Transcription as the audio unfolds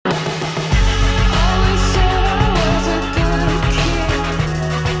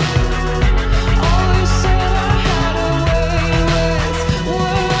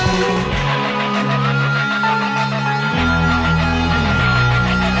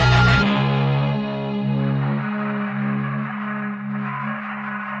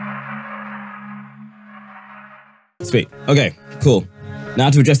Sweet. Okay, cool. Now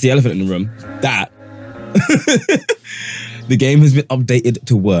to address the elephant in the room. That the game has been updated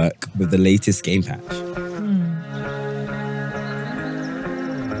to work with the latest game patch.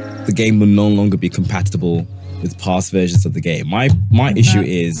 The game will no longer be compatible with past versions of the game. My issue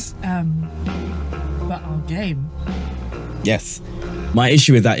is but our game. Yes. My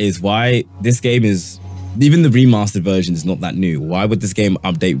issue with that is why this game is, even the remastered version is not that new. Why would this game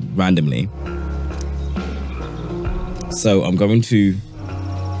update randomly? So I'm going to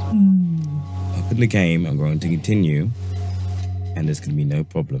open the game. I'm going to continue. And there's going to be no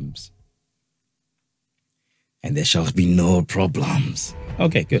problems. And there shall be no problems.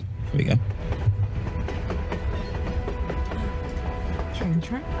 Okay, good. Here we go. Train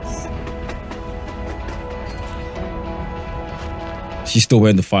tracks. She's still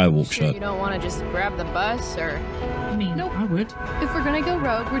wearing the firewalk shirt. You don't want to just grab the bus, or? I mean, nope. I would. If we're gonna go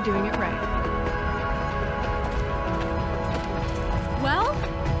rogue, we're doing it right. Well,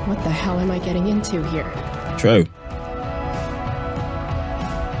 what the hell am I getting into here? True.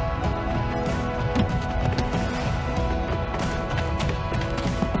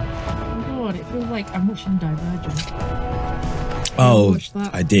 Oh god, it feels like I'm watching Divergent. Oh,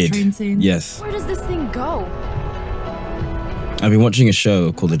 I did. Train scene? Yes. Where does this thing go? I've been watching a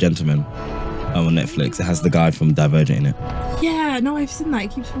show called The Gentleman on Netflix. It has the guy from Divergent in it. Yeah, no, I've seen that.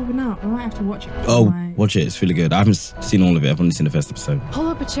 It keeps popping out. I might have to watch it. Oh, watch it. It's really good. I haven't seen all of it. I've only seen the first episode. Pull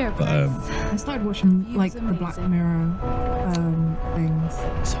up a chair, but, I started watching like the Black Mirror things.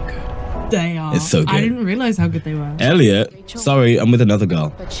 So good. They are. It's so good. I didn't realize how good they were. Elliot, sorry, I'm with another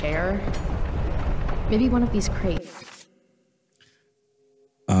girl. A chair. Maybe one of these crates.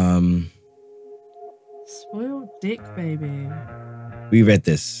 Spoiled dick, baby. We read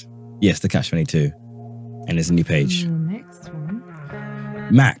this. Yes, the Catch-22. And there's a new page. Next one.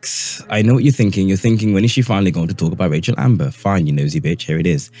 Max, I know what you're thinking. You're thinking, when is she finally going to talk about Rachel Amber? Fine, you nosy bitch. Here it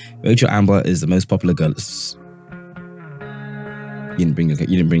is. Rachel Amber is the most popular girl. You didn't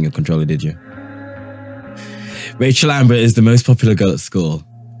bring your controller, did you? Rachel Amber is the most popular girl at school.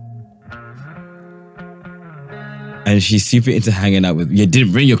 And she's super into hanging out with... You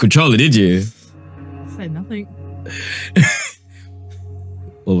didn't bring your controller, did you? Say nothing.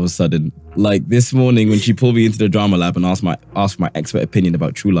 All of a sudden, like this morning when she pulled me into the drama lab and asked my expert opinion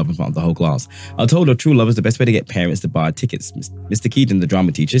about true love in front of the whole class. I told her true love is the best way to get parents to buy tickets. Mr. Keaton, the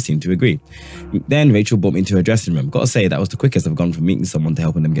drama teacher, seemed to agree. Then Rachel brought me into her dressing room. Gotta say, that was the quickest I've gone from meeting someone to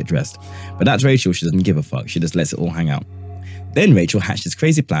helping them get dressed. But that's Rachel. She doesn't give a fuck. She just lets it all hang out. Then Rachel hatched this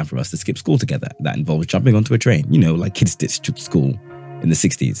crazy plan for us to skip school together that involves jumping onto a train. You know, like kids did to school in the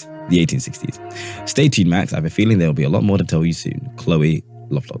 60s, the 1860s. Stay tuned, Max. I have a feeling there will be a lot more to tell you soon. Chloe,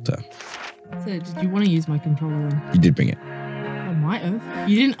 Love Doctor. So, did you want to use my controller then? You did bring it. I might have.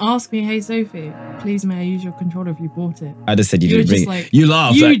 You didn't ask me, hey Sophie, please may I use your controller if you bought it? I just said you didn't bring it. Like, you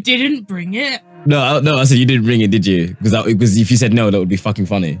laughed. You didn't bring it? No, I said you didn't bring it, did you? Because if you said no, that would be fucking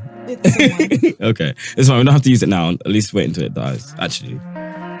funny. Okay, it's fine. We don't have to use it now. At least wait until it dies. Actually,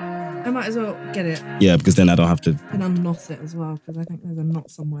 I might as well get it. Yeah, because then I don't have to. And unknot it as well, because I think there's a knot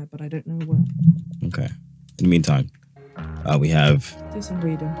somewhere, but I don't know where. Okay. In the meantime, we have. Do some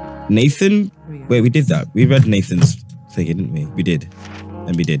reading. Nathan. Wait, we did that. We read Nathan's thing, didn't we? We did,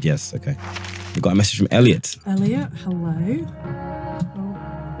 and we did. Yes. Okay. We got a message from Elliot. Elliot, hello.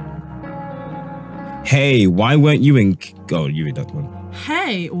 Hey, why weren't you in? Oh, you read that one.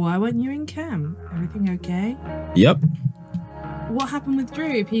 Hey, why weren't you in chem? Everything okay? Yep. What happened with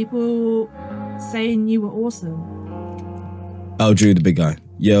Drew? People saying you were awesome. Oh, Drew, the big guy.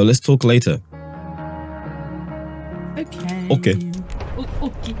 Yo, let's talk later. Okay. Okay.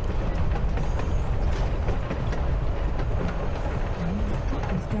 Okay.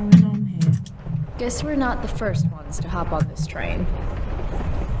 What's going on here? Guess we're not the first ones to hop on this train.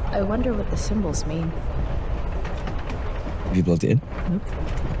 I wonder what the symbols mean. Have you plugged it in?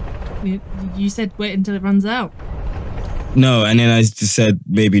 Nope. You said wait until it runs out. No, and then I just said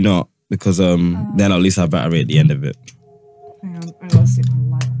maybe not, because then at least I have battery at the end of it. Hang on, I gotta see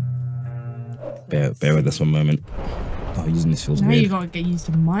my light on. Bear with us one moment. Oh, using this feels now weird. Now you gotta get used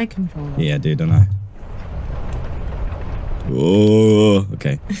to my controller. Yeah, I do, don't I? Oh,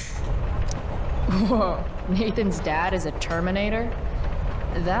 okay. Whoa, Nathan's dad is a Terminator?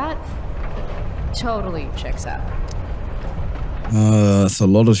 That totally checks out. That's a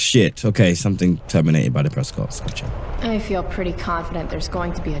lot of shit. Okay, something terminated by the Prescotts. Gotcha. I feel pretty confident there's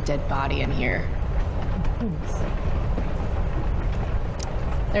going to be a dead body in here.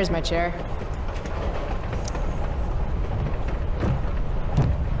 There's my chair.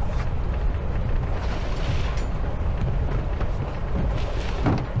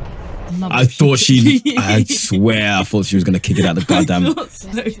 love I it. thought she. I swear, I thought she was gonna kick it out the goddamn.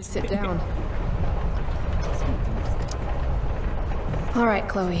 Sit down. All right,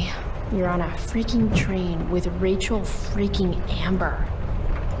 Chloe. You're on a freaking train with Rachel freaking Amber.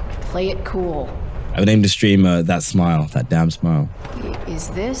 Play it cool. I would name the streamer that smile, that damn smile, Is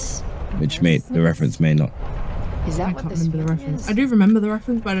this? which made the reference may not. Is that I what can't this remember the feeling reference. is? I do remember the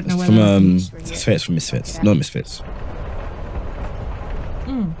reference, but I don't know where From that Misfits, from Misfits, not Misfits.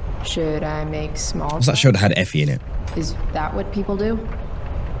 Should I make small? What's that show that had Effie in it? Is that what people do?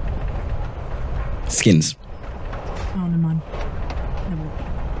 Skins. Oh, never mind.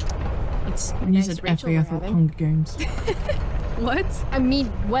 It's When you nice said Rachel Effie, I we're thought having. Hunger Games. What? I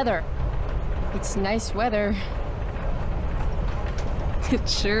mean weather. It's nice weather. It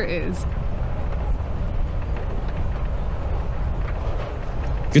sure is.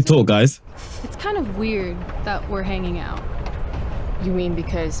 Good talk, guys. It's kind of weird that we're hanging out. You mean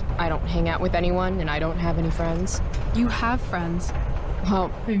because I don't hang out with anyone and I don't have any friends? You have friends. Well,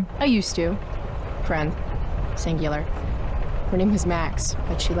 Who? I used to. Friend. Singular. Her name was Max,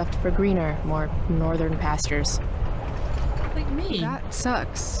 but she left for greener, more northern pastures. Like me. That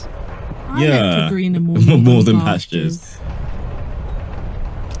sucks. I Yeah. went for green and more, More than pastures.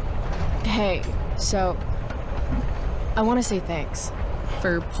 Hey, so I want to say thanks,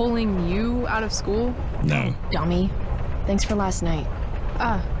 For pulling you out of school? No. dummy. Thanks for last night.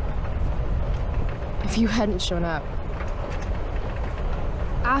 Ah, If you hadn't shown up,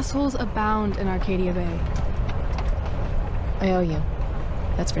 assholes abound in Arcadia Bay. I owe you.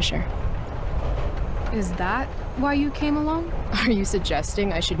 That's for sure. Is that why you came along? Are you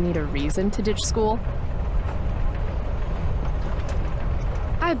suggesting I should need a reason to ditch school?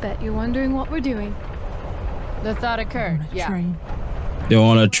 I bet you're wondering what we're doing. The thought occurred. Yeah. Train. They're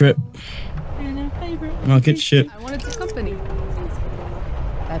on a trip. And our favorite. Market ship. I wanted some company.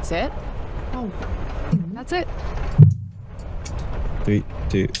 That's it? Oh, That's it. 3,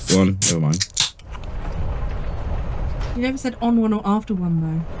 2, 1. Never mind. you never said on one or after one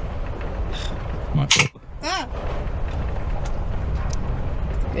though. My fault.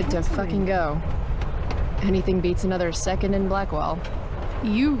 Good to fucking go. Anything beats another second in Blackwell.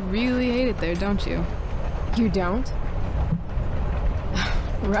 You really hate it there, don't you? You don't?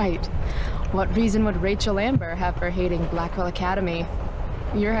 Right. What reason would Rachel Amber have for hating Blackwell Academy?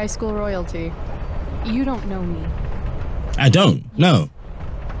 Your high school royalty. You don't know me. I don't. No.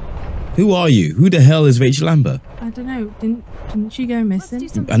 Who are you? Who the hell is Rachel Amber? I don't know. Didn't she go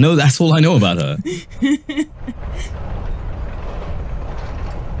missing? I know that's all I know about her.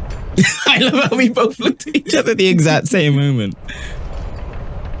 I love how we both looked at each other at the exact same moment.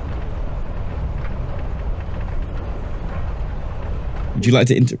 Would you like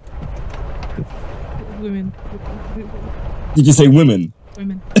to Women. Did you say women?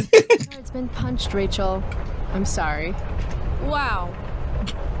 Women. It's been punched, Rachel. I'm sorry. Wow.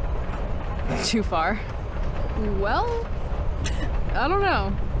 Too far. Well, I don't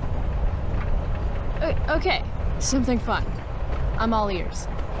know. Okay, something fun. I'm all ears.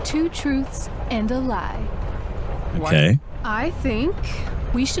 2 truths and a lie. Okay. I think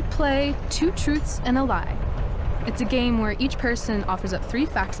we should play 2 truths and a lie. It's a game where each person offers up 3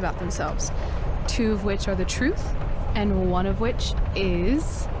 facts about themselves, 2 of which are the truth, and 1 of which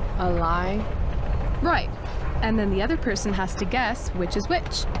is A lie? right. And then the other person has to guess which is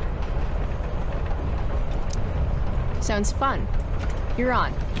which. Sounds fun. You're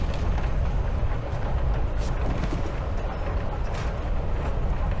on.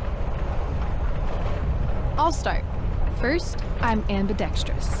 I'll start. First, I'm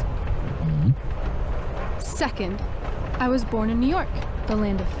ambidextrous. Second, I was born in New York, the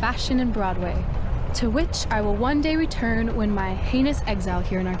land of fashion and Broadway, to which I will one day return when my heinous exile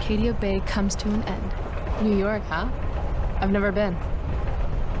here in Arcadia Bay comes to an end. New York, huh? I've never been.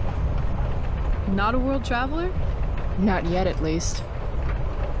 Not a world traveler? Not yet, at least.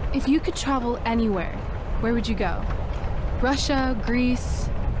 If you could travel anywhere, where would you go? Russia, Greece,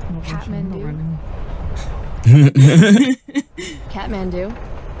 Not Russian, not Kathmandu. right now. Kathmandu.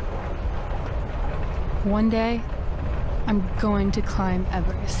 One day, I'm going to climb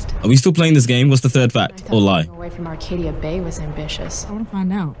Everest. Are we still playing this game? What's the third I fact thought or lie? moving away from Arcadia Bay was ambitious. I want to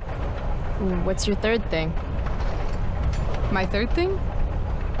find out. What's your third thing? My third thing?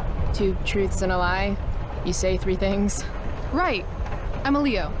 2 truths and a lie? You say 3 things? Right. I'm a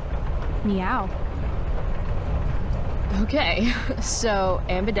Leo. Meow. Okay, so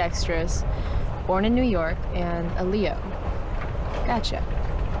ambidextrous, born in New York, and a Leo. Gotcha.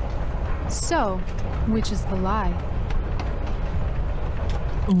 So, which is the lie?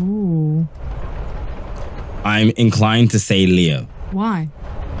 Ooh. I'm inclined to say Leo. Why?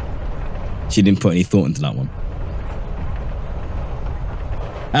 She didn't put any thought into that one.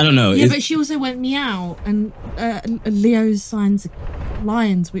 I don't know. Yeah, but she also went meow, and Leo's signs are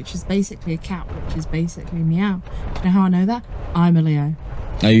lions, which is basically a cat, which is basically meow. Do you know how I know that? I'm a Leo.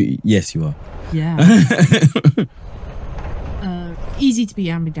 Yes, you are. Yeah. Easy to be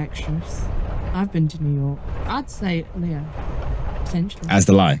ambidextrous. I've been to New York. I'd say Leo, potentially. As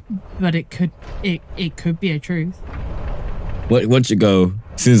the lie. But it could be a truth. Once you go,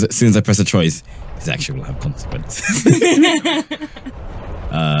 as soon as I press a choice, this actually will have consequences.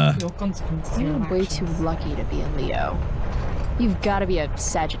 Your consequences. You're way too lucky to be a Leo. You've got to be a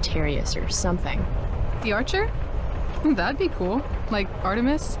Sagittarius or something. The Archer? That'd be cool. Like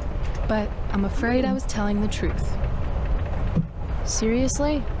Artemis. But I'm afraid I was telling the truth.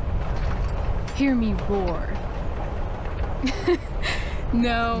 Seriously? Hear me roar.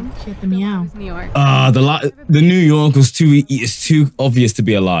 No. She had the meow. New York. The New York was it's too obvious to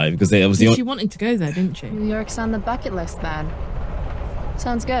be alive because they was the She wanted to go there, didn't she? New York's on the bucket list, man.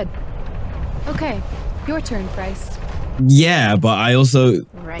 Sounds good. Okay, your turn, Bryce. Yeah, but I also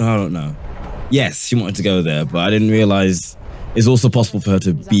Right. I don't know. Yes, she wanted to go there, but I didn't realize it's also possible for her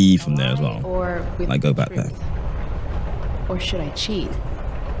to be from there as well. Or with Like go back truth. there. Or should I cheat?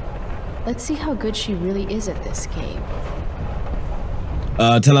 Let's see how good she really is at this game.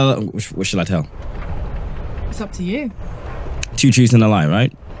 Tell her what should I tell? It's up to you. 2 truths and a lie,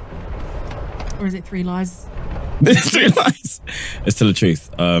 right? Or is it 3 lies? There's 3 lies. Let's tell the truth.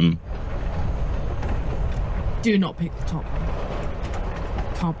 Do not pick the top.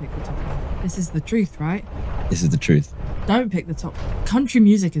 Can't pick the top. This is the truth, right? This is the truth. Don't pick the top. Country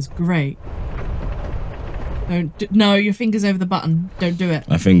music is great. No, your fingers over the button. Don't do it.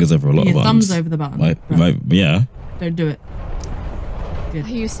 My fingers over a lot of Your buttons. thumbs over the button. Yeah. Don't do it. I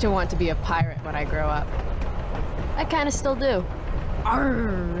used to want to be a pirate when I grow up. I kind of still do.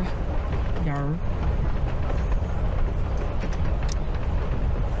 Arr. Yarr.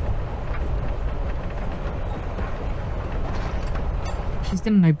 She's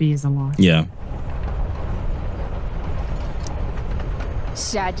gonna know B is a lie. Yeah.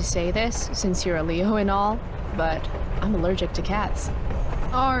 Sad to say this, since you're a Leo and all, but I'm allergic to cats.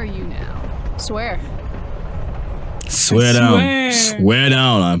 Are you now? Swear. Swear down. Swear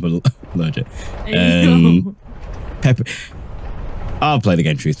down. I'm allergic. And Pepper. I'll play the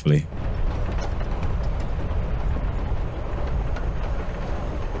game truthfully.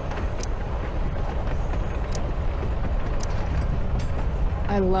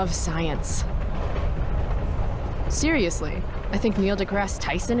 I love science. Seriously, I think Neil deGrasse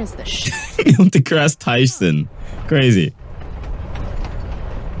Tyson is the shit. Neil deGrasse Tyson. Crazy.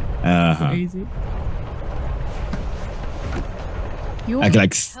 Crazy. You're I can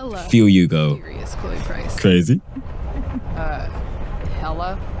like hella feel you go. serious, Chloe Price. Crazy.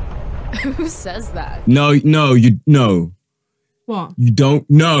 Hella? Who says that? No, What? you don't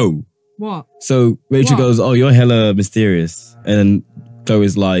know. What? So Rachel What? goes, "Oh, you're hella mysterious," and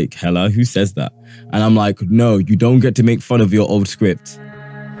Chloe's like, "Hella, who says that?" And I'm like, "No, you don't get to make fun of your old script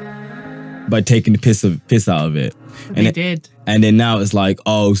by taking the piss out of it." They did. And then now it's like,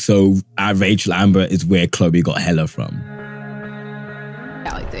 "Oh, so Rachel Amber is where Chloe got hella from."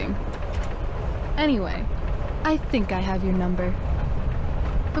 Alley thing. Anyway, I think I have your number.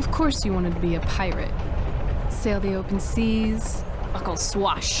 Of course you wanted to be a pirate. Sail the open seas, Buckle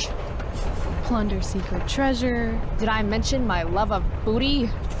swash. plunder secret treasure. Did I mention my love of booty?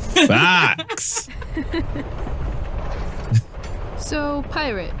 Facts. So,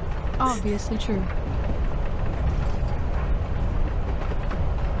 pirate. Obviously true.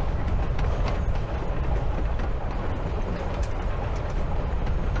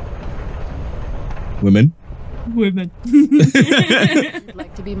 Women. You'd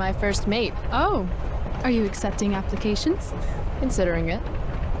like to be my first mate, Oh, are you accepting applications? considering it.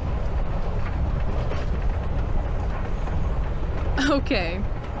 Okay.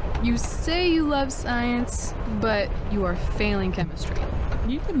 You say you love science, but you are failing chemistry.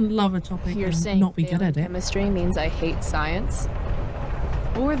 You can love a topic You're and saying not be good failing at it. chemistry means I hate science?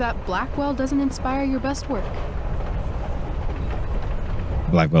 Or that Blackwell doesn't inspire your best work.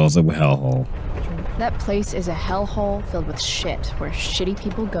 Blackwell's a hellhole. That place is a hellhole filled with shit, where shitty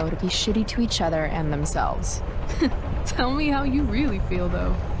people go to be shitty to each other and themselves. Tell me how you really feel,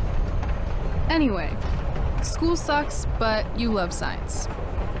 though. Anyway, school sucks, but you love science.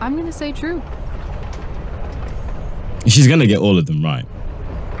 I'm gonna say true. She's gonna get all of them right.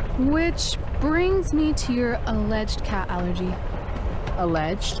 Which brings me to your alleged cat allergy.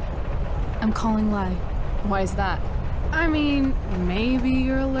 Alleged? I'm calling lie. Why is that? I mean, maybe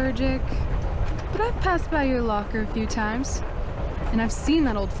you're allergic, but I've passed by your locker a few times. And I've seen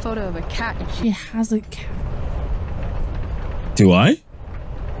that old photo of a cat. She has a cat. Do I?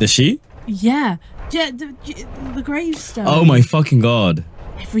 Does she? Yeah. Yeah, the gravestone. Oh my fucking god.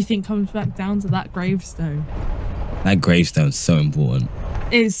 Everything comes back down to that gravestone. That gravestone's so important.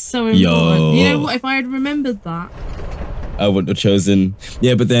 It's so important. Yo. You know what? If I had remembered that. I would have chosen.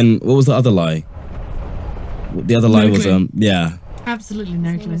 Yeah, but then what was the other lie? The other lie was clue. yeah. Absolutely no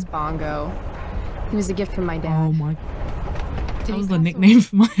His name clue. is Bongo. He was a gift from my dad. Oh my. That was the nickname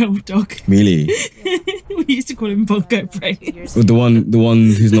for my old dog. Really? We used to call him Bongo Brains. With the one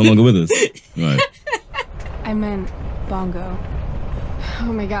who's no longer with us. Right. I meant Bongo.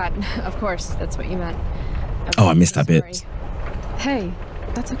 Oh my god, of course, that's what you meant. Oh, I missed that bit. Hey,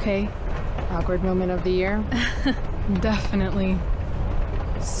 that's okay. Awkward moment of the year. Definitely.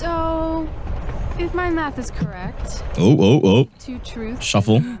 So, if my math is correct, Oh. 2 truths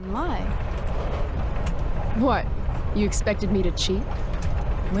Shuffle. and 1 lie. What? You expected me to cheat?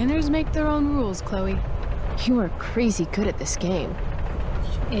 Winners make their own rules, Chloe. You are crazy good at this game.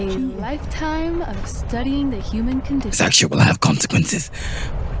 A lifetime of studying the human condition. This action will have consequences.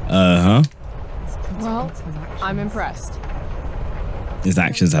 Uh-huh. Well, I'm impressed. His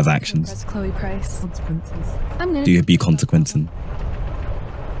actions have actions. That's Chloe Price. Consequences. I'm gonna Do you be consequencing?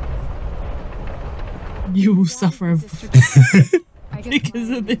 You will suffer I guess because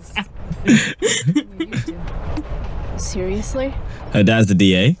mine of this. is- You're used to. Seriously? Her dad's the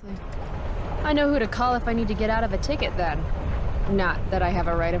DA. I know who to call if I need to get out of a ticket then. Not that I have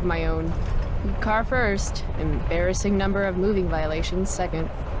a right of my own. Car first, embarrassing number of moving violations second.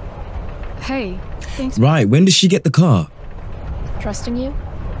 Hey, thanks. Right, when did she get the car? Trusting you?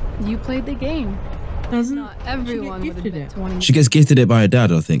 You played the game. Doesn't Not everyone she would get gifted admit it? to wanting She gets gifted it by her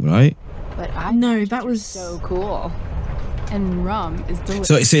dad, I think, right? But I No, that was so cool. and rum is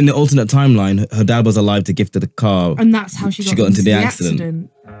delicious. So in the alternate timeline, her dad was alive to gift her the car. and that's how she got into the accident.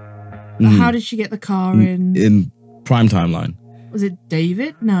 But Mhm. how did she get the car in? In prime timeline. Was it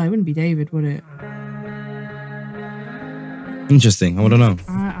David? No, it wouldn't be David, would it? Interesting. I want to know.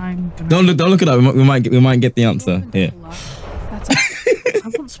 I'm gonna. Don't look it up. We might get the answer here. That's all. I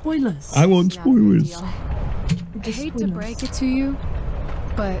want spoilers. I want Not a big spoilers. deal. I hate to break it to you,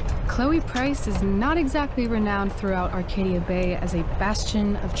 but Chloe Price is not exactly renowned throughout Arcadia Bay as a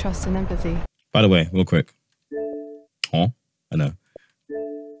bastion of trust and empathy. By the way, real quick. Huh? I know.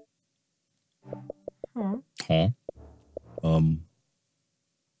 Huh?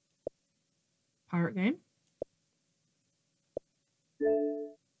 Pirate game.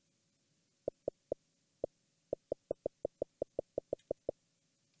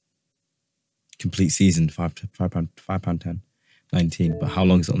 Complete season, £5.10, 19. But how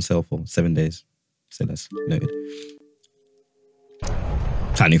long is it on sale for? 7 days. So that's noted.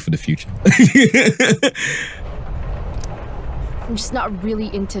 Planning for the future. I'm just not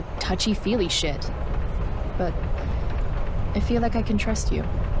really into touchy-feely shit. But I feel like I can trust you.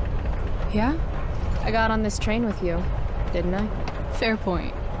 Yeah? I got on this train with you, didn't I? Fair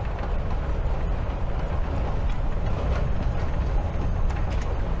point.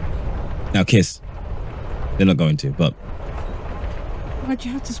 Now kiss. They're not going to, but Why'd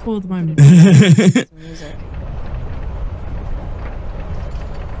you have to spoil the moment? Music.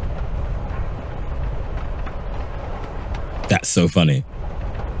 that's so funny.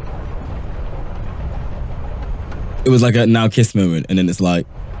 It was like a now kiss moment, and then it's like,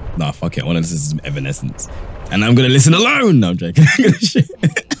 nah, fuck it. I want to listen to some Evanescence, and I'm gonna listen alone. No, I'm joking.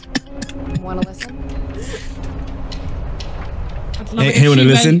 Wanna listen? Hey, wanna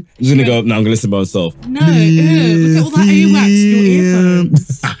listen? I'm just gonna go. No, I'm gonna listen by myself. No, look at all that earwax in your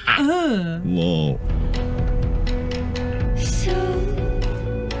earphones. Ugh. Whoa. So,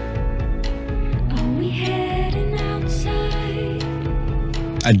 are we heading outside?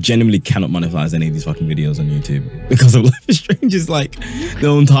 I genuinely cannot monetize any of these fucking videos on YouTube because of Life is Strange. Is like the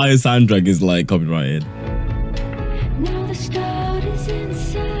entire soundtrack is like copyrighted. Now the start is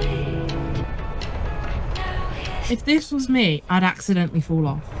inside. If this was me, I'd accidentally fall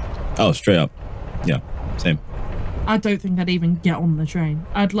off. Oh, straight up. Yeah, same. I don't think I'd even get on the train.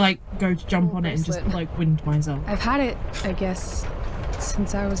 I'd like go to jump on it and just bracelet. like wind myself. I've had it, I guess,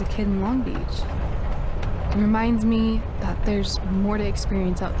 since I was a kid in Long Beach. It reminds me that there's more to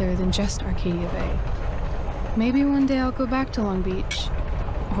experience out there than just Arcadia Bay. Maybe one day I'll go back to Long Beach.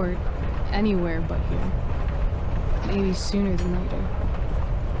 Or anywhere but here. Maybe sooner than later.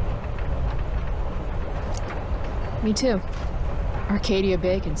 Me too. Arcadia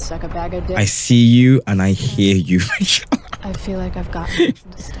Bay can suck a bag of dick. I see you and I hear you. I feel like I've got reason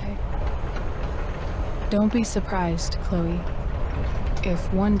to stay. Don't be surprised, Chloe,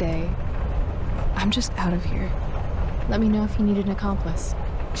 if one day I'm just out of here. Let me know if you need an accomplice.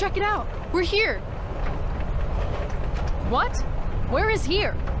 Check it out. We're here. What? Where is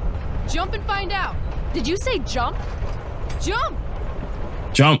here? Jump and find out. Did you say jump? Jump!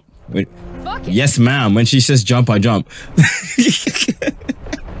 Jump. Wait. Fuck it. Yes, ma'am. When she says jump, I jump.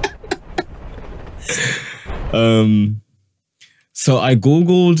 So I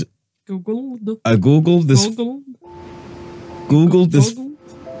googled this. Google.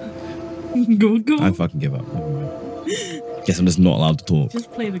 I fucking give up. Guess I'm just not allowed to talk.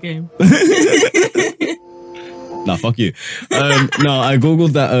 Just play the game. Nah, fuck you. No, I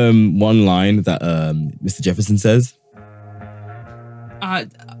googled that one line that Mr. Jefferson says.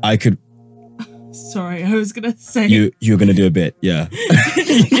 I could. Sorry, I was gonna say. You're gonna do a bit, yeah.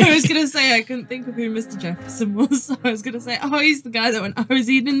 I was gonna say I couldn't think of who Mr. Jefferson was. So I was gonna say, oh, he's the guy that went, I was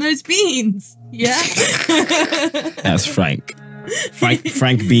eating those beans. Yeah. That's Frank.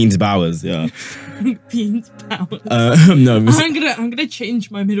 Frank Beans Bowers, yeah. Beans Bowers. No, I'm gonna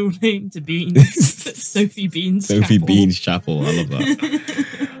change my middle name to Beans. Sophie Beans. Sophie Chapel. Beans Chapel. I love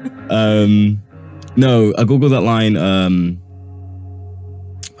that. No, I googled that line.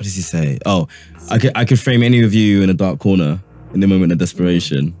 What does he say? Oh, I could frame any of you in a dark corner in the moment of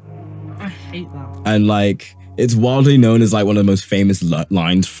desperation. I hate that. And like, it's wildly known as like one of the most famous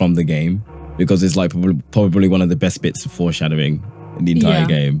lines from the game because it's like probably one of the best bits of foreshadowing in the entire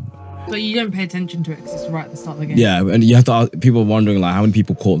game. But you don't pay attention to it because it's right at the start of the game. Yeah, and you have to ask, people are wondering like how many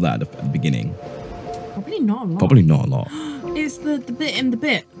people caught that at the beginning. Probably not a lot. Probably not a lot. It's the bit in the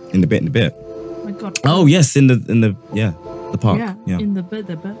bit. In the bit. Oh my god. Oh yes, in the park. Yeah. In the bit.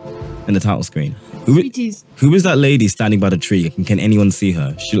 In the title screen. Sweeties. Who is that lady standing by the tree? Can anyone see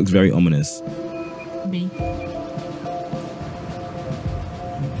her? She looks very ominous. Me.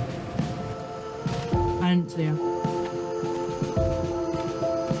 I didn't see her.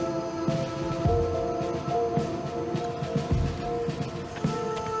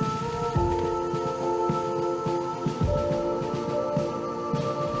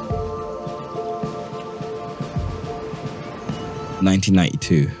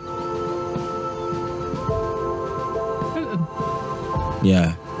 $1992.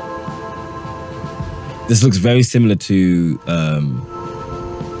 Yeah. This looks very similar to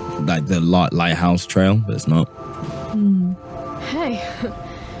like the lighthouse trail, but it's not. Hey,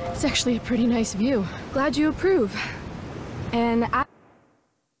 it's actually a pretty nice view. Glad you approve. And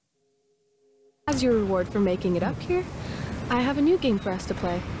as your reward for making it up here, I have a new game for us to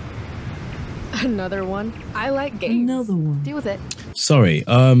play. Another one? I like games. Another one. Deal with it. Sorry,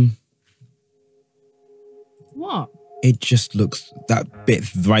 What? it just looks, that bit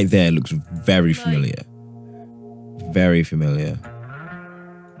right there looks very familiar. Very familiar.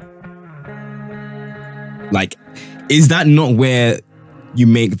 Like, is that not where you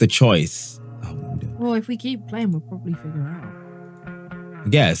make the choice? Well, if we keep playing, we'll probably figure it out.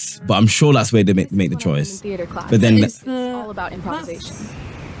 Yes, but I'm sure that's where they make the What I learned in choice. theater class. But then, It's all about improvisation.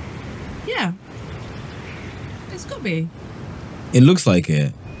 Yeah. It's got to be. it looks like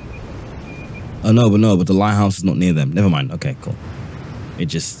it. Oh no, but the lighthouse is not near them. Never mind. Okay, cool. It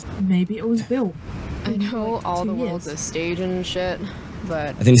just, Maybe it was built. I know like all 2 the world's years. a stage and shit, but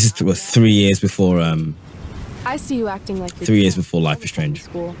I think this is 3 years before I see you acting like you're 3 years doing before Life all is the time in Strange.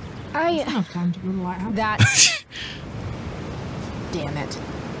 School. I don't have time to build a lighthouse. That. Damn it!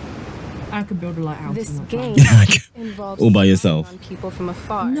 I could build a lighthouse. This in that game time. involves All by spying yourself. on people from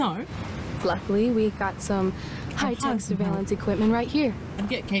afar. No. Luckily, we got some high-tech hide some surveillance help. equipment right here. I'll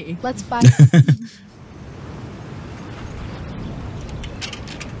get Katie. Let's find. That's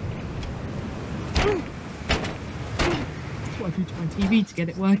what I do to my TV to get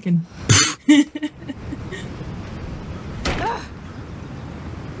it working.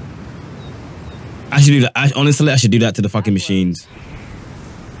 I should do that. Honestly, I should do that to the fucking machines.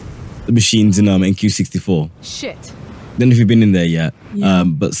 The machines in NQ64. Shit. Don't know if you've been in there yet. Yeah.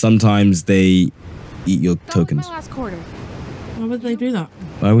 But sometimes they eat your That was tokens. my last quarter. Why would they do that?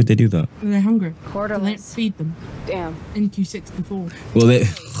 Why would they do that? Are they hungry? Quarter Do they less. feed them? Damn. NQ64. Well, they.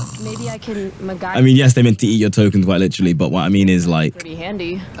 Maybe I can MacGyver. I mean, yes, they meant to eat your tokens quite literally, but what I mean is like, Pretty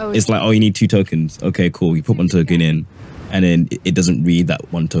handy. Oh, it's like, oh, you need 2 tokens. Okay, cool. You put 1 token in, and then it doesn't read that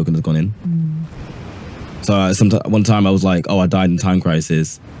 1 token has gone in. So one time I was like, oh, I died in Time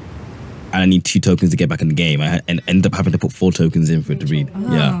Crisis, and I need 2 tokens to get back in the game. And ended up having to put 4 tokens in for it to read.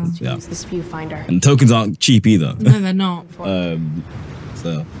 Yeah, yeah. use this viewfinder. And tokens aren't cheap either. No, they're not. So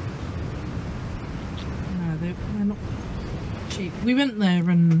No, they're not cheap. We went there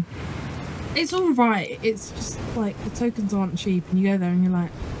and it's all right. It's just like the tokens aren't cheap, and you go there and you're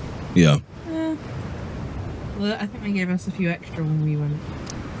like, yeah. Well, I think they gave us a few extra when we went.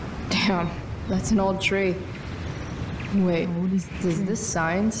 Damn, that's an old tree. Wait, Oh, what is does this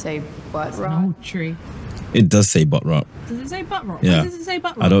sign say butt It's an rock? old tree. It does say butt rock. Does it say butt rock? Yeah. Why does it say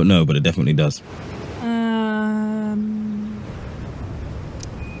butt rock? I don't know, but it definitely does.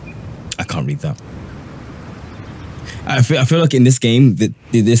 I can't read that. I feel like in this game,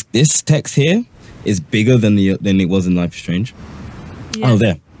 this text here is bigger than it was in Life is Strange. Yeah. Oh,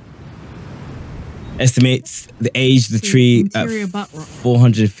 there. Estimates the age of the tree at Interior butt rock.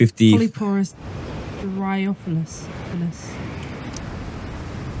 450. Polyporous Dryophyllus.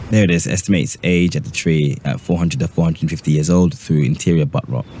 There it is. Estimates age at the tree at 400 to 450 years old through interior butt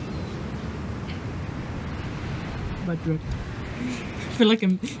rock. Budrud. I feel like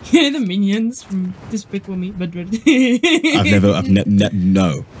I'm, you know, the minions from Despicable Me. Budrud.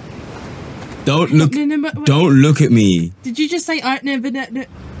 No. Don't look. No, but wait. Don't look at me. Did you just say I never? No, do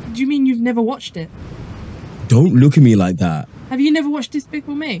you mean you've never watched it? Don't look at me like that. Have you never watched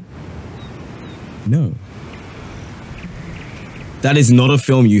Despicable Me? No. That is not a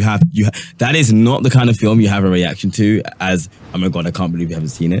film you have. That is not the kind of film you have a reaction to as, oh my god, I can't believe you haven't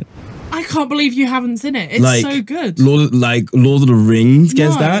seen it. I can't believe you haven't seen it. It's Like, so good. Lord of the Rings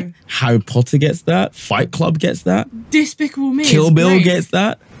gets No. that. Harry Potter gets that. Fight Club gets that. Despicable Me. Kill is Bill great. gets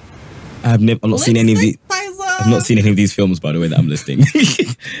that. I've not seen any of these. I've not seen any of these films, by the way, that I'm listing.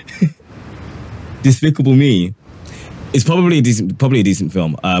 Despicable Me is probably a decent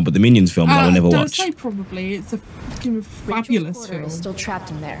film, but the Minions film I will never don't watch. say probably. It's a fucking fabulous Rachel's quarter film. is still trapped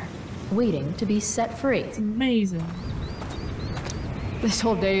in there, waiting to be set free. It's amazing. This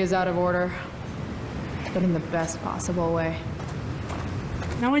whole day is out of order, but in the best possible way.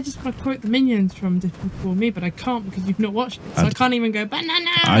 Now I just want to quote the Minions from Despicable Me, but I can't because you've not watched it, so I can't even go banana.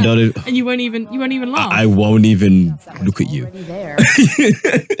 I don't. And you won't even laugh. I won't even look at you. Already there.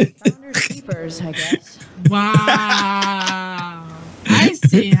 Founders keepers, I guess. Wow. I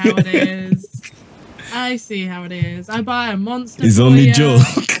see how it is. I see how it is. I buy a monster. It's for only ya,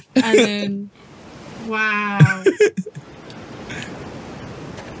 joke. And then, wow.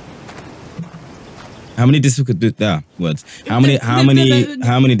 How many words?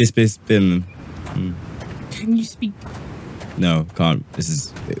 How many been? Can you speak No, can't. This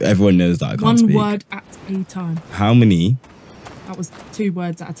is everyone knows that I can't one speak. word at a time? How many? That was 2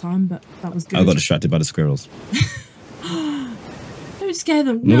 words at a time, but that was good. I got distracted by the squirrels. Don't scare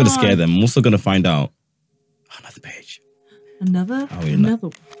them. I'm not gonna scare them. I'm also gonna find out. Another page. Another? Oh, you're not- Another.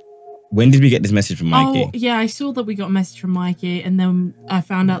 When did we get this message from Mikey? Oh, yeah, I saw that we got a message from Mikey, and then I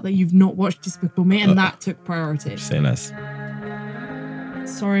found out that you've not watched Despicable Me, and that took priority. Say less.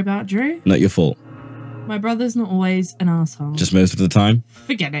 Sorry about Drew. Not your fault. My brother's not always an asshole. Just most of the time.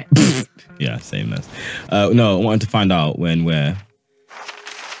 forget it. Yeah, same less. No, I wanted to find out where.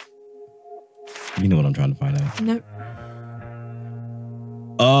 You know what I'm trying to find out. Nope.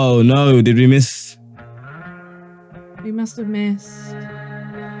 Oh no! Did we miss? We must have missed.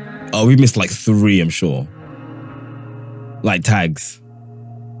 Oh, we missed like 3, I'm sure. Like tags.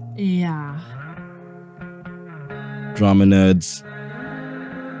 Yeah. Drama nerds.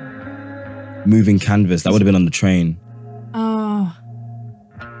 Moving canvas. That would have been on the train. Oh.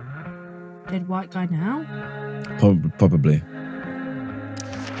 Dead white guy now? Probably.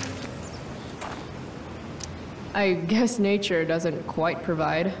 I guess nature doesn't quite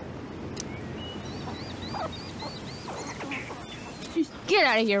provide. Get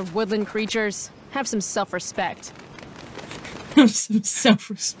out of here, woodland creatures. Have some self-respect. Have some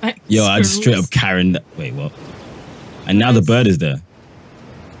self-respect. Yo, I just straight up Karen. Wait, what? And now the bird is there.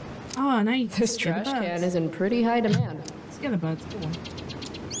 Oh, now you can This scare the trash can birds. is in pretty high demand. Scare the birds. Go on.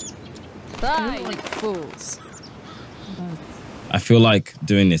 Bye, you fools. Birds. I feel like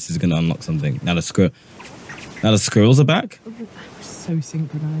doing this is gonna unlock something. Now the squirrels are back. That was so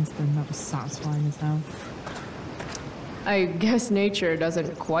synchronized and that was satisfying as hell. I guess nature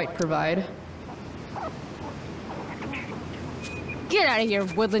doesn't quite provide. Get out of here,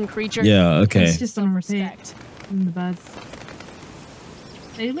 woodland creature. Yeah. Okay. It's just on repeat. Self-respect. And the birds.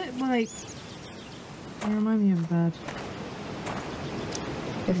 They look like... They remind me of a bird.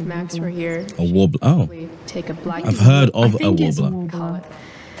 If Max were here, A warbler. Oh, we'd take a black. I've heard I of a think it's a warbler. Call it. warbler.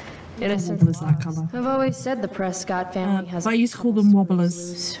 Innocent. Warbler's that colour. I've always said the Prescott family has. I used to call them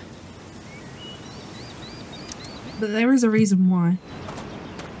wobblers. But there is a reason why.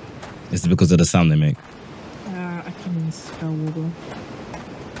 Is it because of the sound they make? I can't even spell warbler.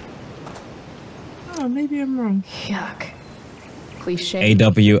 Oh, maybe I'm wrong. Yuck. Cliche.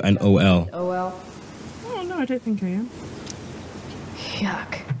 AW and OL. OL. Oh, no, I don't think I am.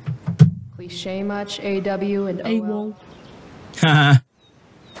 Yuck. Cliche much. AW and OL. AWOL. Haha.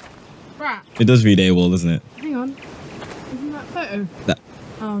 Right, It does read AWOL, doesn't it? hang on. Isn't that photo? That.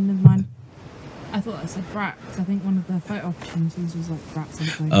 Oh, never mind. I thought that said brat, because I think one of the photo opportunities was like brat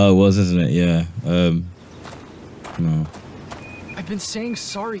something. Oh, it was, isn't it? Yeah. No. I've been saying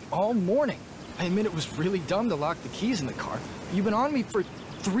sorry all morning. I admit it was really dumb to lock the keys in the car. You've been on me for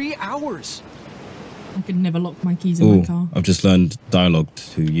 3 hours. I could never lock my keys in my car. I've just learned dialogue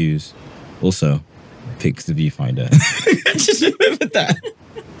to use. Also, pick the viewfinder. I just remembered that.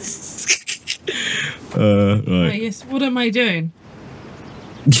 Right. Right, yes, what am I doing?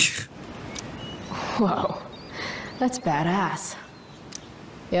 Whoa, that's badass.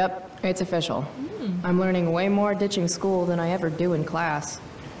 Yep, it's official. I'm learning way more ditching school than I ever do in class.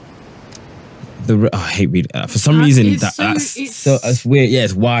 I hate reading. For some reason, it's that's weird. Yeah,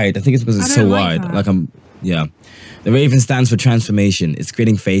 it's wide. I think it's because it's so don't like wide. that. Yeah. The raven stands for transformation. Its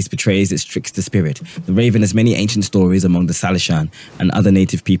grinning face betrays its trickster spirit. The raven has many ancient stories among the Salishan and other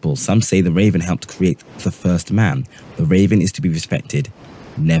native peoples. Some say the raven helped create the first man. The raven is to be respected,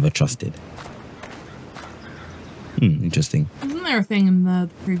 never trusted. Interesting. Wasn't there a thing in the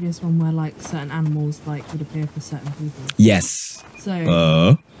previous one where like certain animals like would appear for certain people? Yes.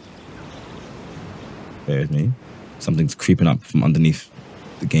 So Bear with me. Something's creeping up from underneath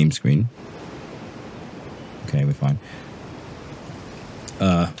the game screen. Okay, we're fine.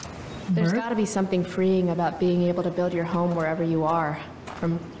 There's got to be something freeing about being able to build your home wherever you are,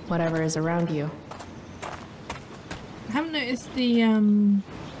 from whatever is around you. I haven't noticed the My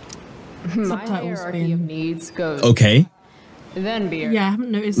subtitles hierarchy of being... needs goes Okay. then beer. Yeah, I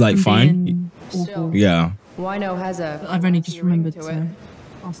haven't noticed Like, them fine. being awful. Yeah. Wino has a. But I've only just classy ring remembered, to so it.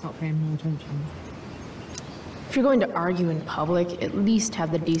 I'll start paying more attention. If you're going to argue in public, at least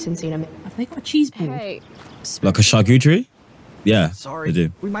have the decency to. Have they got a cheese board? Hey, Like a charcuterie? Yeah. Sorry. They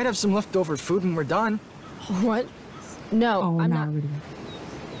do. We might have some leftover food when we're done. what? No, Oh, I'm no, not. really.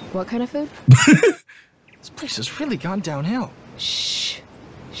 What kind of food? This place has really gone downhill. Shh.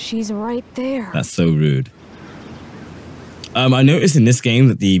 She's right there. That's so rude. I noticed in this game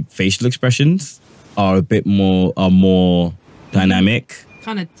that the facial expressions are a bit more dynamic,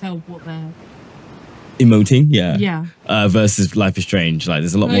 Kind of tell what they're... emoting, yeah. Yeah. Versus Life is Strange. Like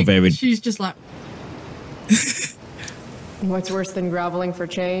there's a lot more Like, varied. she's just like... What's worse than groveling for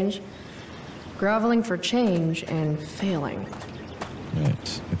change? Groveling for change and failing.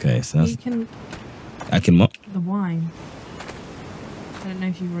 Right. Okay, so that's You can... I can what? The wine. I don't know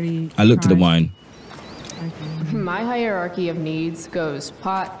if you've already I looked at the tried. wine. Okay. My hierarchy of needs goes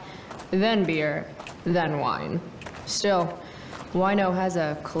pot, then beer, then wine. Still, wino has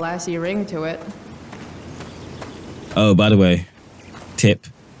a classy ring to it. Oh, by the way, tip: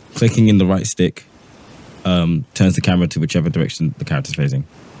 clicking in the right stick turns the camera to whichever direction the character's facing.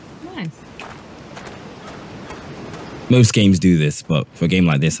 Nice. Most games do this, but for a game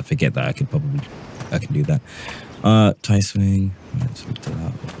like this, I forget that I can do that. Tie swing. Let's look at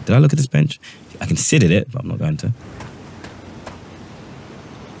that. Did I look at this bench? I considered it, but I'm not going to.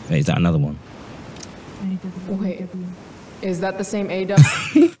 Wait, is that another one? Wait, is that the same AW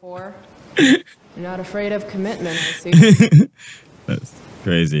before? You're not afraid of commitment, I see. That's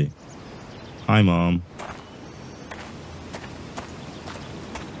crazy. Hi, Mom.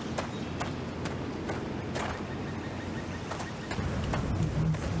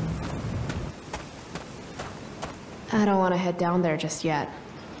 I don't want to head down there just yet.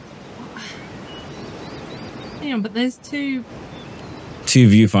 Yeah, but there's two... Two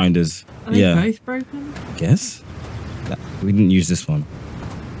viewfinders. Are they Yeah, both broken? I guess. We didn't use this one.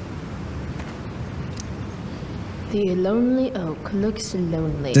 The lonely oak looks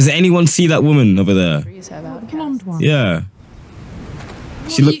lonely. Does anyone see that woman over there? Trees have The outcasts. blonde one. Yeah.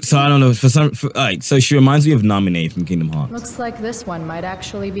 She looks. So I don't know. So she reminds me of Naminé from Kingdom Hearts. Looks like this one might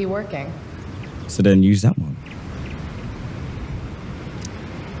actually be working. So then use that one.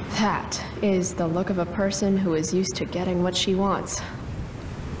 That is the look of a person who is used to getting what she wants.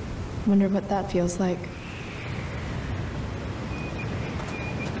 Wonder what that feels like.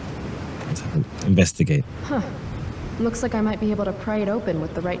 Let's have a investigate. Looks like I might be able to pry it open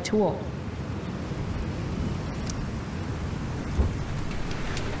with the right tool.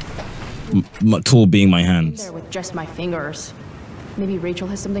 My tool being my hands. There with just my fingers. Maybe Rachel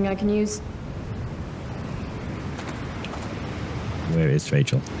has something I can use. Where is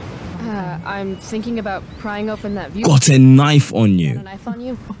Rachel? I'm thinking about prying open that view. Got a knife on Got a you. knife on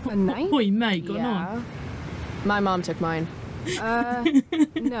you? A knife? Oi, mate, got on. Yeah. My mom took mine.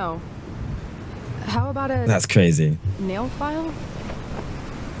 No. How about a That's crazy. nail file?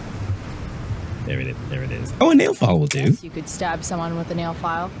 There it is. There it is. Oh, a nail file will do. Yes, you could stab someone with a nail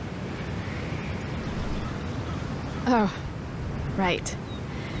file. Oh, right.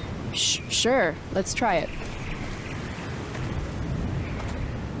 Sure, let's try it.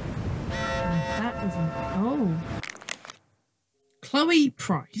 That That isn't. Oh. Chloe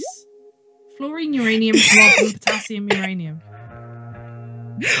Price. Fluorine, uranium, carbon, potassium, uranium.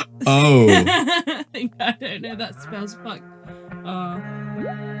 Oh. I think I don't know that spells fuck.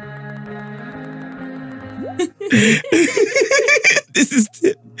 This is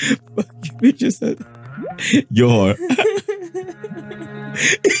you just said your.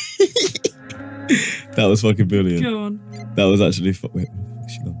 That was fucking brilliant. Go on. That was actually wait,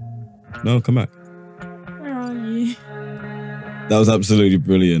 where's she gone? No, come back. Where are you? That was absolutely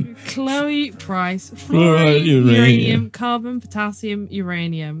brilliant. Chloe Price. Fluoride, Fluorine, uranium, carbon, potassium,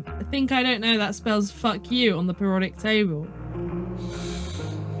 uranium. I think I don't know that spells fuck you on the periodic table.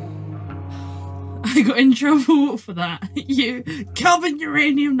 I got in trouble for that. You carbon,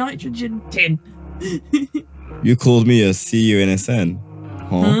 uranium, nitrogen, tin. You called me a CUNSN.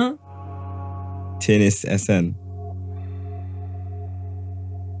 Huh? Tin is SN.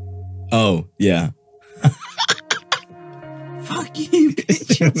 Oh, yeah. Fuck you,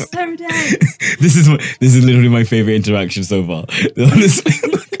 bitch. You're so dead. This is literally my favorite interaction so far. Honestly.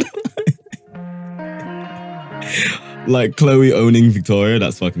 Like Chloe owning Victoria,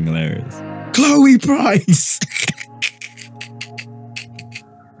 that's fucking hilarious. Chloe Price!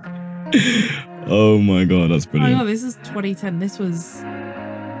 Oh my god, that's Oh brilliant. no, this is 2010. This was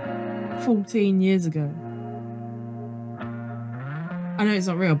 14 years ago. I know it's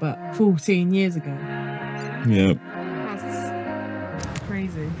not real, but 14 years ago. Yep. That's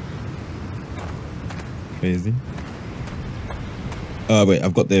crazy. Crazy. Wait,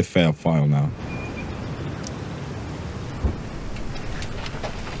 I've got the fair file now.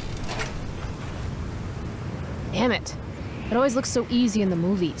 Damn it. It always looks so easy in the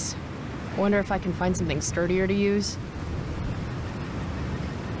movies. I wonder if I can find something sturdier to use.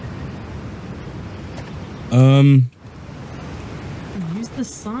 Use the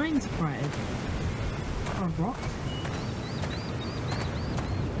sign spread. Or a rock.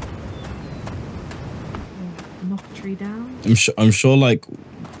 Or knock a tree down. I'm sure like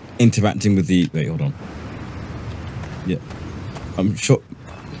interacting with the wait, hold on. Yeah. I'm sure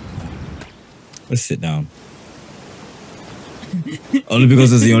let's sit down. Only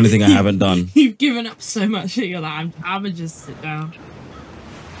because it's the only thing I haven't done. You've given up so much that you're like, I'm gonna just sit down.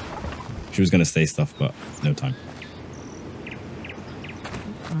 She was gonna say stuff, but no time.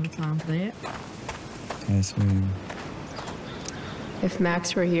 No time for that. If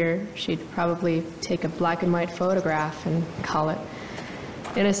Max were here, she'd probably take a black and white photograph and call it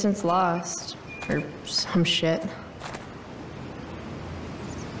Innocence Lost or some shit.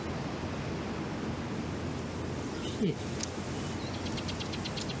 Shit.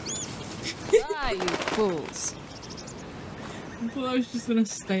 Ah, you fools. I thought I was just gonna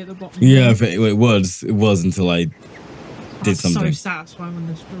stay at the bottom. Yeah, it was until I did That's something. so satisfying when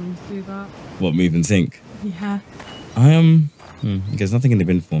the screws do that. What, move and sync? Yeah. I am. There's nothing in the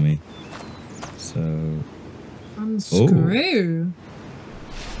bin for me. So. Unscrew.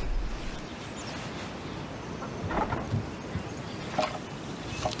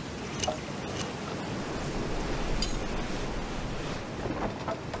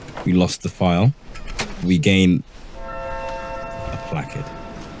 We lost the file. We gain a placard.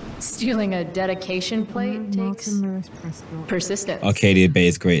 Stealing a dedication plate takes Martin Lewis Prescott. persistence. Arcadia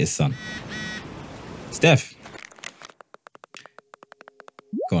Bay's greatest son. Steph.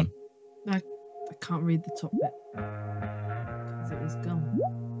 Go on. I can't read the top bit. Because it was gone.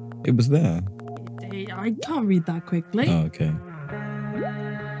 It was there. I can't read that quickly. Oh, okay.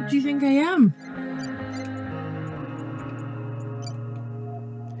 What do you think I am?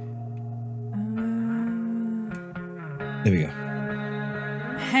 There we go.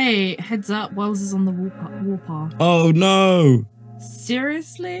 Hey, heads up, Wells is on the warpath. Oh no!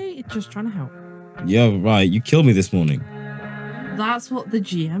 Seriously? Just trying to help. Yeah, right. You killed me this morning. That's what the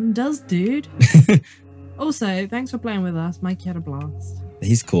GM does, dude. Also, thanks for playing with us. Mikey had a blast.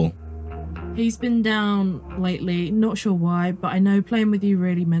 He's cool. He's been down lately, not sure why, but I know playing with you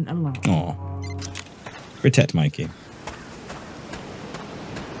really meant a lot. Aw. Protect Mikey.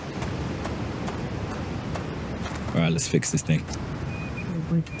 Alright, let's fix this thing.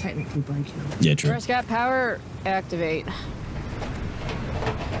 We're technically breaking it. Yeah, true. First got power, activate.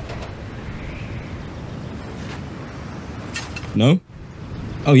 No?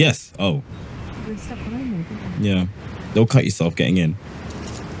 Oh, yes. Oh, We stepped on over, didn't we? yeah. Don't cut yourself getting in.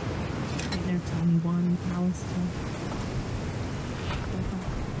 Ain't no tiny one powers to...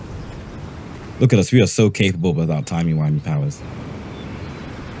 Look at us. We are so capable without timey-wimey powers.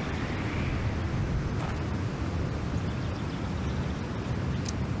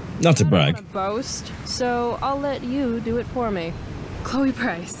 Not to I don't brag. wanna boast, so I'll let you do it for me. Chloe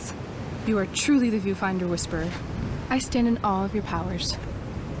Price. You are truly the viewfinder whisperer. I stand in awe of your powers.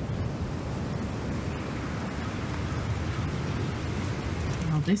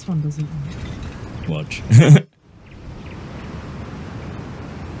 Oh, this one doesn't. Watch.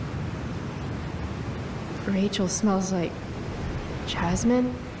 Rachel smells like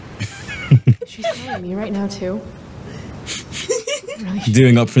jasmine. She's smelling me right now too. Really?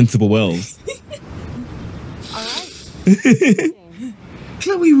 Doing up Principal Wells. All right.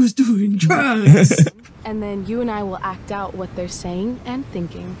 Chloe was doing drugs. And then you and I will act out what they're saying and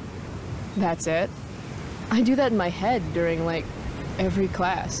thinking. That's it. I do that in my head during like every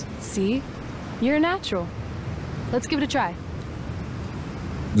class. See? You're a natural. Let's give it a try.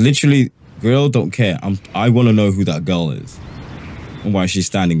 Literally, girl, don't care. I want to know who that girl is and why she's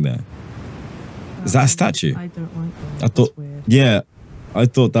standing there. Is that a statue? I don't like that. I thought, That's weird. yeah, I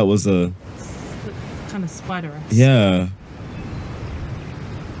thought that was a Kind of spider-esque. yeah.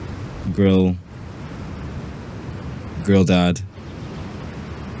 Girl, dad,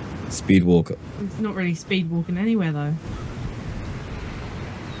 speed walker. It's not really speed walking anywhere though.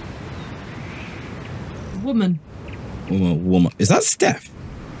 Woman. Woman. Is that Steph?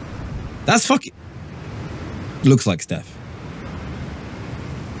 That's fucking. Looks like Steph.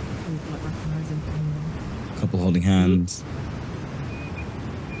 Oh, like recognizing from Couple holding hands.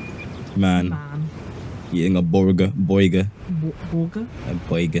 Man, man. eating a burger. Borga. A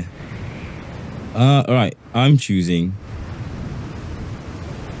burger. Alright. I'm choosing.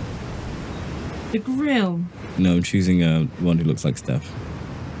 The grill. No, I'm choosing one who looks like Steph.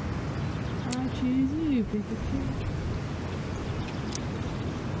 I choose you, Pikachu.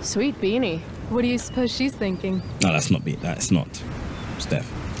 Sweet beanie. What do you suppose she's thinking? No, that's not me. That's not Steph.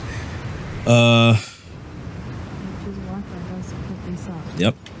 Nature's Wi-Fi does probably suck.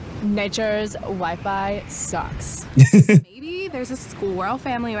 Yep. Nature's Wi-Fi sucks. Maybe there's a squirrel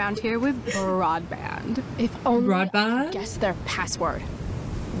family around here with broadband. If only Broadband? I guess their password.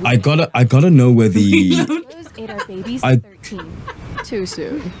 I gotta know where the. Those ate our babies I- at 13. Too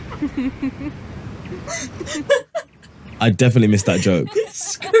soon. I definitely missed that joke.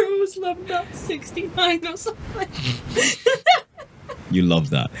 Squirrels love that 69 or something. You love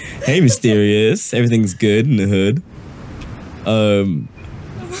that. Hey, mysterious. Everything's good in the hood.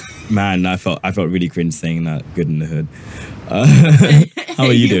 Man, I felt really cringe saying that. Good in the hood. How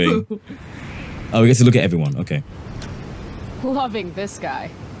are you doing? Oh, we get to look at everyone. Okay. Loving this guy.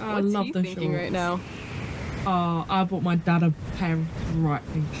 I What's love he the thinking shorts. right now? I bought my dad a pair of bright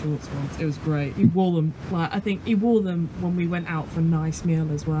pink shorts once. It was great. He wore them, like, I think he wore them when we went out for a nice meal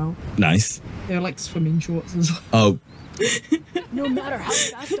as well. Nice. They were like swimming shorts as well. Oh, No matter how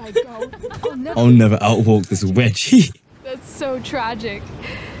fast I go, I'll never outwalk this wedgie. That's so tragic.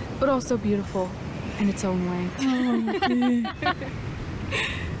 But also beautiful in its own way.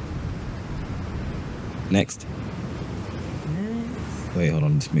 Next. Wait, hold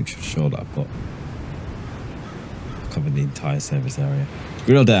on. Just make sure that I've got covered the entire service area.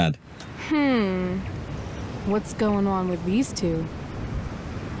 Grill dad. What's going on with these two?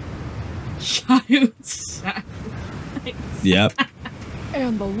 Child sacrifice. Yep.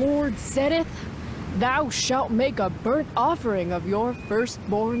 And the Lord saideth, Thou shalt make a burnt offering of your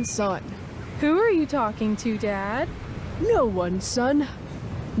firstborn son. Who are you talking to, Dad? No one, son.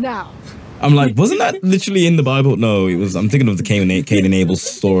 Now, I'm like, wasn't that literally in the Bible? No, it was. I'm thinking of the Cain and Abel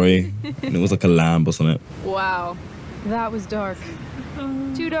story. And it was like a lamb or something. wow. That was dark.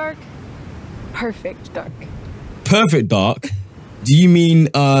 Too dark? Perfect dark. Perfect dark. Do you mean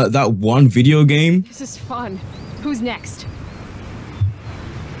that one video game? This is fun. Who's next?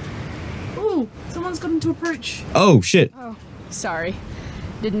 Ooh, someone's got into approach. Oh shit. Oh, sorry.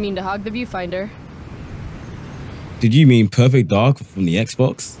 Didn't mean to hog the viewfinder. Did you mean Perfect Dark from the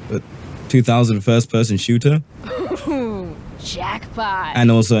Xbox? The 2000 first-person shooter, Ooh, jackpot.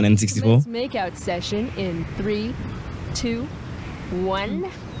 and also an N64. Let's make out session in 3, 2,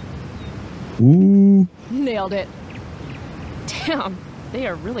 1. Ooh. Nailed it. Damn, they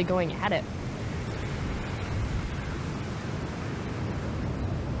are really going at it.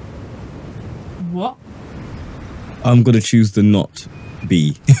 What? I'm gonna choose the not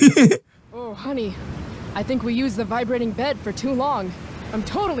B. Oh, honey, I think we used the vibrating bed for too long. I'm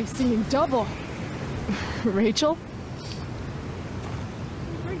totally seeing double. Rachel?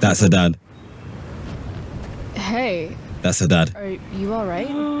 That's her dad. Hey, That's her dad. are you alright?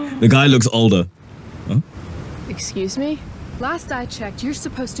 The guy looks older. Excuse me? Last I checked, you're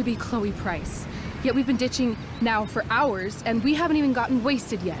supposed to be Chloe Price. Yet we've been ditching now for hours, and we haven't even gotten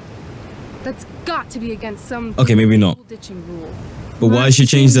wasted yet. That's got to be against some Okay, maybe not. ditching rule. But why has she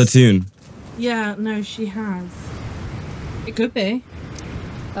changed her tune? Yeah, no, she has. It could be.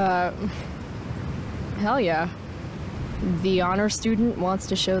 Hell yeah. The honor student wants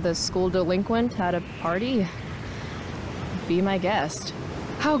to show the school delinquent how to party? Be my guest.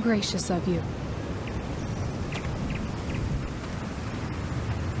 How gracious of you.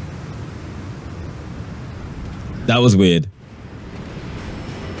 That was weird.